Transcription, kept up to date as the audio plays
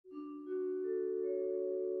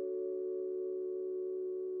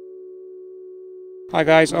Hi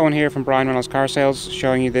guys, Owen here from Reynolds Car Sales,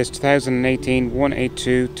 showing you this 2018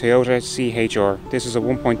 182 Toyota CHR. This is a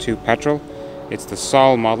 1.2 petrol. It's the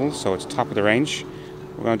Sol model, so it's top of the range.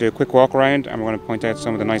 We're going to do a quick walk around and we're going to point out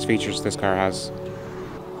some of the nice features this car has.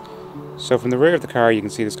 So from the rear of the car you can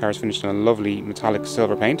see this car is finished in a lovely metallic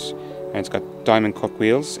silver paint, and it's got diamond cut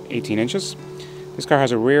wheels, 18 inches. This car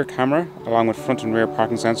has a rear camera along with front and rear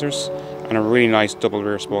parking sensors and a really nice double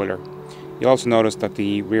rear spoiler. You'll also notice that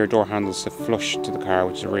the rear door handles sit flush to the car,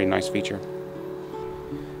 which is a really nice feature.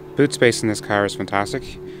 Boot space in this car is fantastic,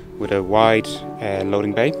 with a wide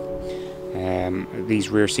loading bay. These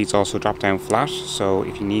rear seats also drop down flat, so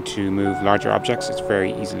if you need to move larger objects, it's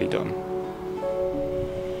very easily done.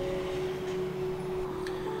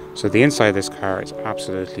 So the inside of this car is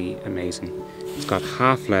absolutely amazing. It's got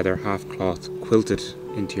half leather, half cloth quilted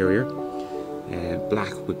interior,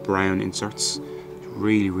 black with brown inserts.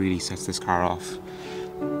 Really sets this car off.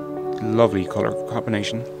 Lovely colour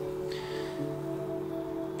combination.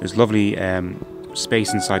 There's lovely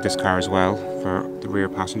space inside this car as well for the rear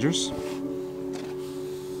passengers.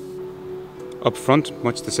 Up front,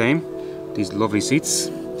 much the same. These lovely seats,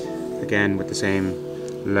 again with the same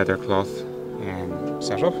leather cloth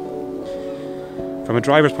setup. From a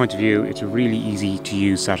driver's point of view, it's a really easy to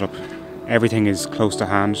use setup. Everything is close to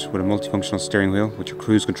hand with a multifunctional steering wheel with your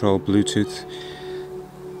cruise control, Bluetooth.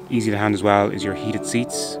 Easy to hand as well is your heated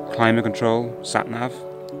seats, climate control, sat nav.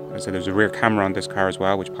 As I said, there's a rear camera on this car as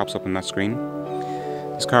well, which pops up on that screen.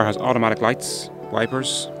 This car has automatic lights,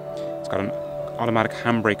 wipers. It's got an automatic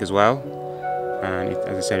handbrake as well. And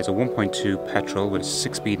as I said, it's a 1.2 petrol with a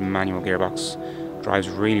 6-speed manual gearbox. Drives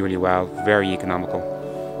really well, very economical.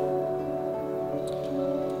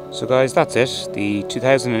 So guys, that's it. The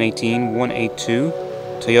 2018 182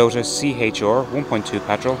 Toyota CHR 1.2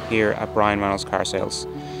 petrol here at Brian Reynolds Car Sales.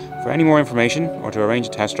 For any more information or to arrange a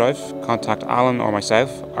test drive, contact Alan or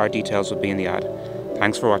myself. Our details will be in the ad.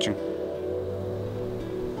 Thanks for watching.